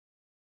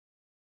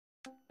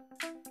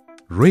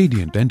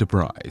Radiant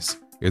Enterprise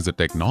is a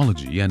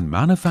technology and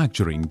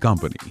manufacturing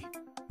company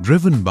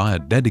driven by a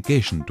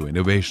dedication to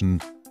innovation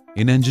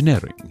in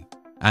engineering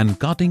and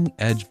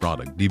cutting-edge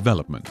product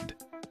development.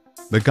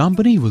 The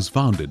company was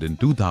founded in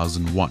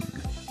 2001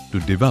 to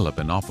develop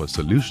and offer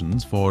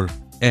solutions for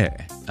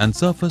air and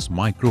surface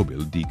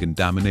microbial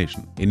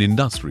decontamination in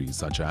industries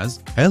such as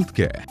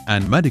healthcare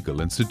and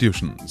medical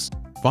institutions,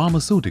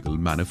 pharmaceutical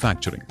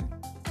manufacturing,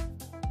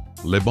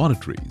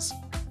 laboratories,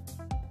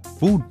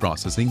 food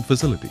processing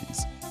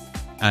facilities,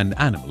 and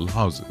animal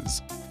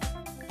houses.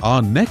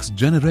 Our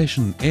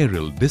next-generation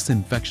aerial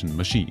disinfection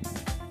machine,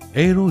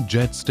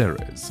 Aerojet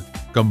steriz,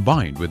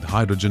 combined with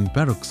hydrogen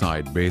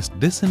peroxide-based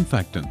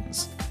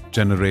disinfectants,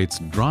 generates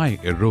dry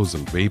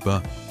aerosol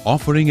vapor,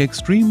 offering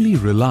extremely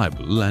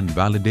reliable and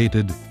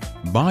validated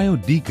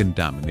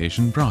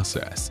biodecontamination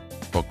process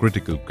for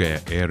critical care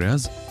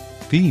areas,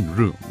 clean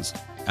rooms,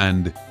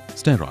 and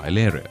sterile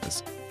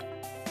areas.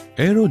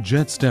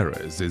 Aerojet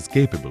steriz is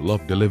capable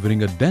of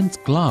delivering a dense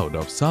cloud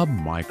of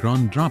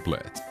sub-micron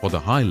droplets for the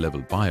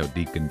high-level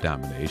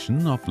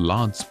biodecontamination of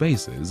large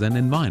spaces and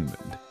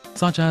environment,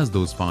 such as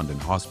those found in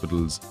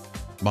hospitals,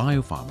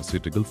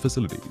 biopharmaceutical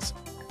facilities.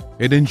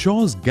 It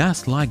ensures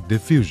gas-like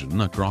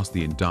diffusion across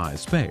the entire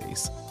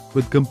space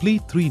with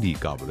complete 3D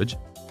coverage,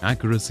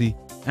 accuracy,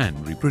 and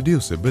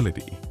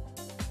reproducibility.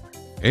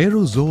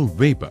 Aerosol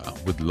vapor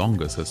with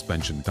longer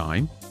suspension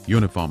time,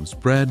 uniform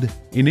spread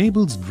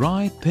enables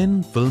dry,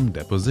 thin film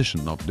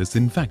deposition of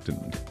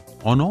disinfectant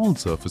on all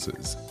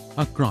surfaces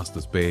across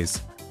the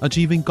space,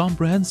 achieving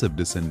comprehensive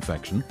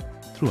disinfection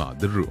throughout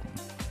the room.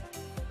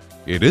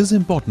 It is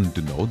important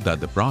to note that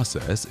the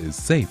process is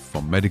safe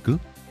for medical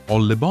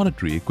or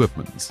laboratory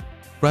equipments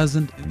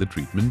present in the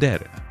treatment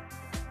area.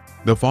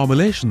 The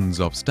formulations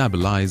of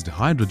stabilized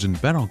hydrogen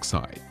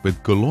peroxide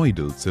with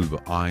colloidal silver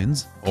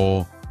ions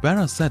or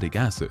peracetic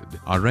acid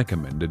are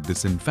recommended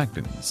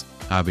disinfectants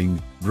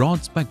having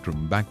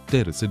broad-spectrum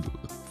bactericidal,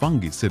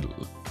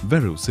 fungicidal,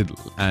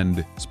 virucidal,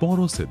 and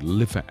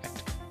sporocidal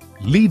effect.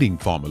 Leading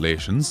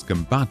formulations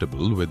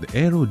compatible with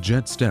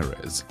Aerojet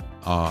steriz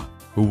are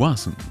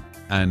Huwasan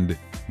and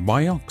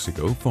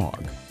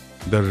Biodecontamination.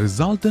 The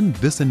resultant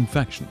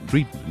disinfection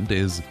treatment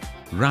is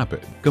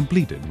rapid,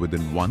 completed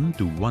within 1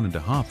 to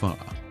 1.5 hours,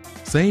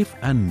 safe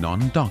and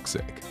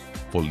non-toxic,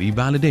 fully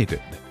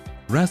validated,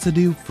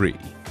 residue-free,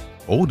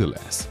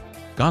 odorless,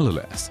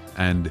 colorless,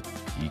 and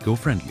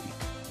eco-friendly.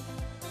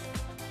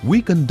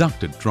 We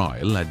conducted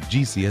trial at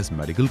GCS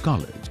Medical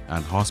College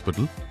and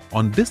Hospital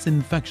on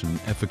disinfection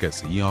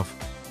efficacy of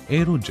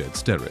Aerojet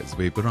steriz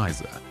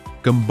vaporizer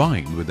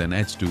combined with an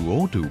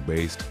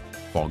H2O2-based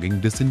fogging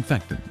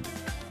disinfectant.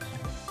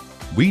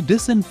 We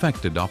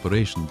disinfected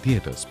operation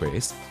theatre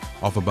space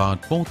of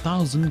about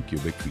 4,000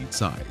 cubic feet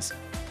size.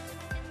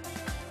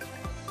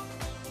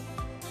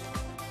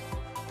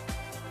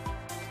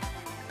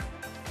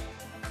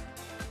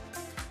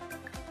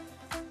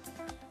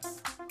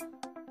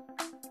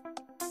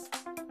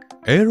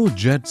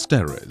 Aerojet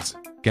steriz,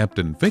 kept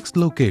in fixed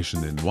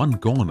location in one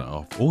corner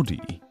of OT,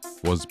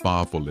 was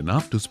powerful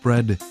enough to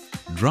spread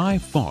dry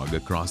fog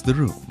across the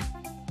room.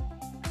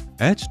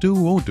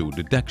 H2O2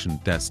 detection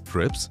test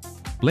strips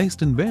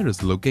placed in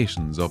various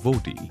locations of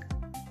OT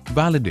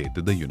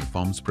validated the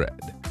uniform spread.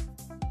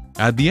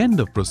 At the end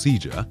of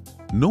procedure,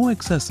 no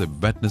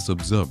excessive wetness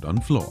observed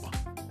on floor,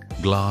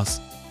 glass,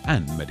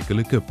 and medical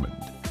equipment.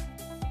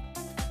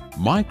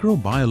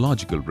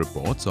 Microbiological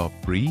reports of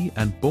pre-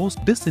 and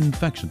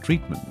post-disinfection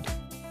treatment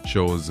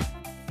shows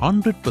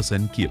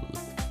 100% kill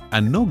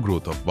and no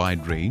growth of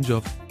wide range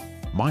of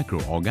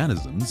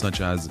microorganisms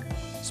such as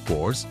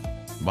spores,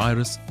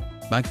 virus,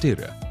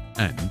 bacteria,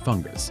 and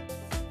fungus.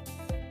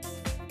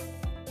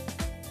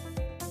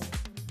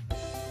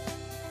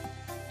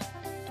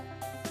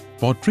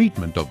 For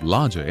treatment of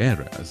larger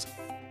areas,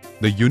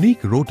 the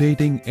unique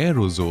rotating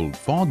aerosol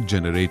fog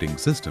generating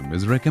system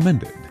is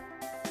recommended.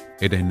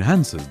 It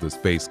enhances the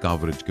space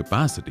coverage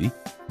capacity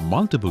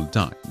multiple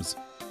times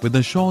with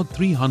a short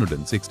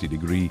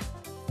 360-degree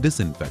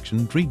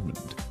disinfection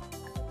treatment.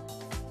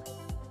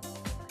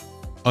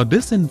 A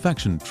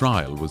disinfection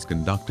trial was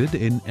conducted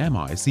in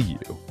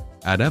MICU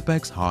at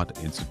Apex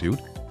Heart Institute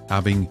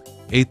having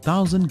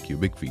 8,000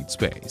 cubic feet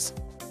space.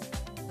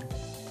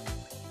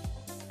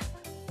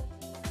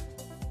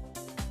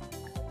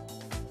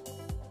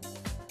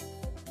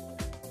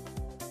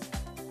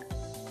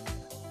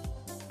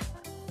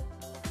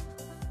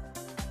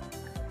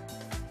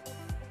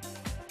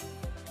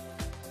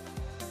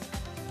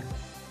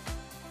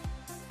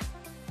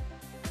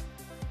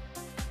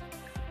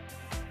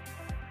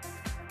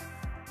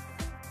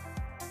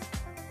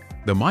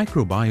 The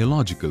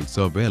microbiological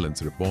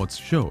surveillance reports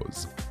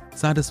shows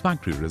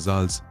satisfactory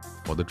results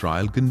for the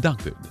trial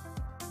conducted.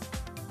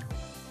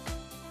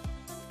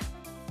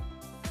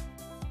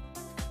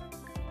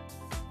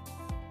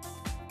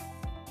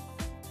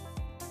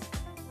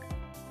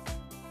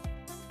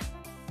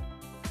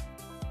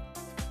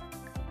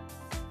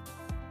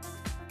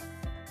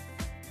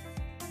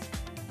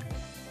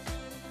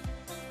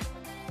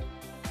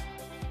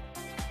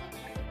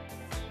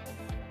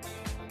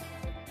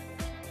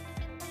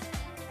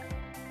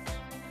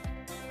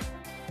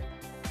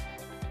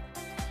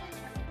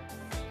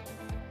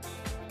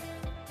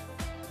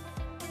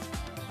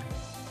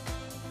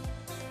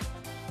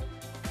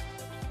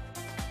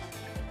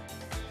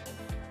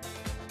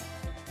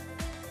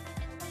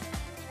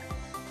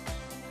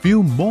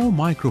 Few more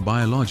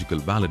microbiological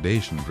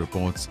validation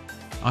reports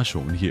are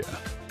shown here.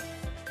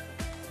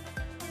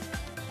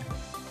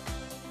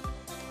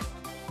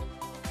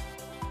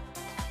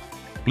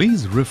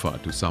 Please refer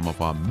to some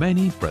of our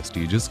many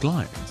prestigious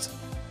clients.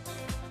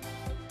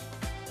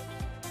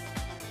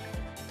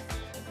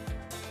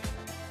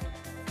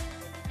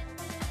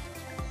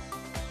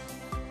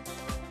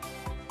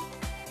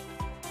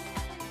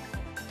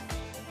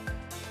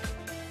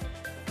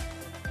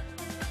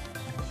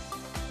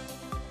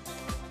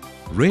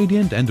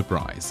 Radiant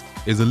Enterprise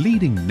is a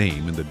leading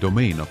name in the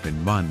domain of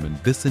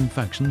environment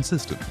disinfection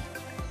system,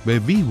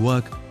 where we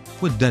work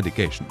with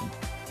dedication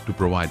to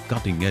provide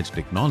cutting-edge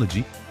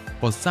technology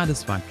for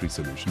satisfactory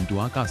solution to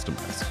our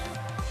customers.